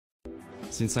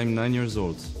Since I'm 9 years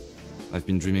old, I've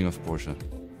been dreaming of Porsche.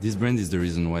 This brand is the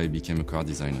reason why I became a car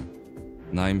designer.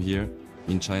 Now I'm here,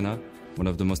 in China, one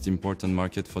of the most important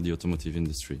markets for the automotive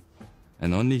industry.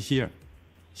 And only here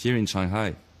in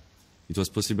Shanghai, it was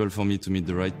possible for me to meet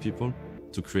the right people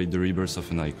to create the rebirth of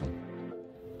an icon.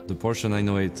 The Porsche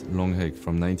 908 Longheg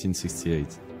from 1968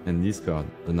 and this car,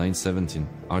 the 917,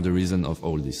 are the reason of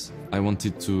all this. I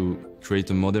wanted to create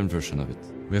a modern version of it.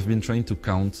 We have been trying to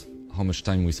count how much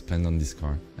time we spent on this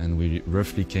car, and we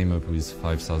roughly came up with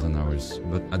 5,000 hours.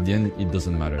 But at the end, it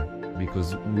doesn't matter,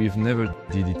 because we've never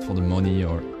did it for the money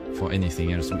or for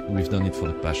anything else. We've done it for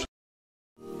the passion.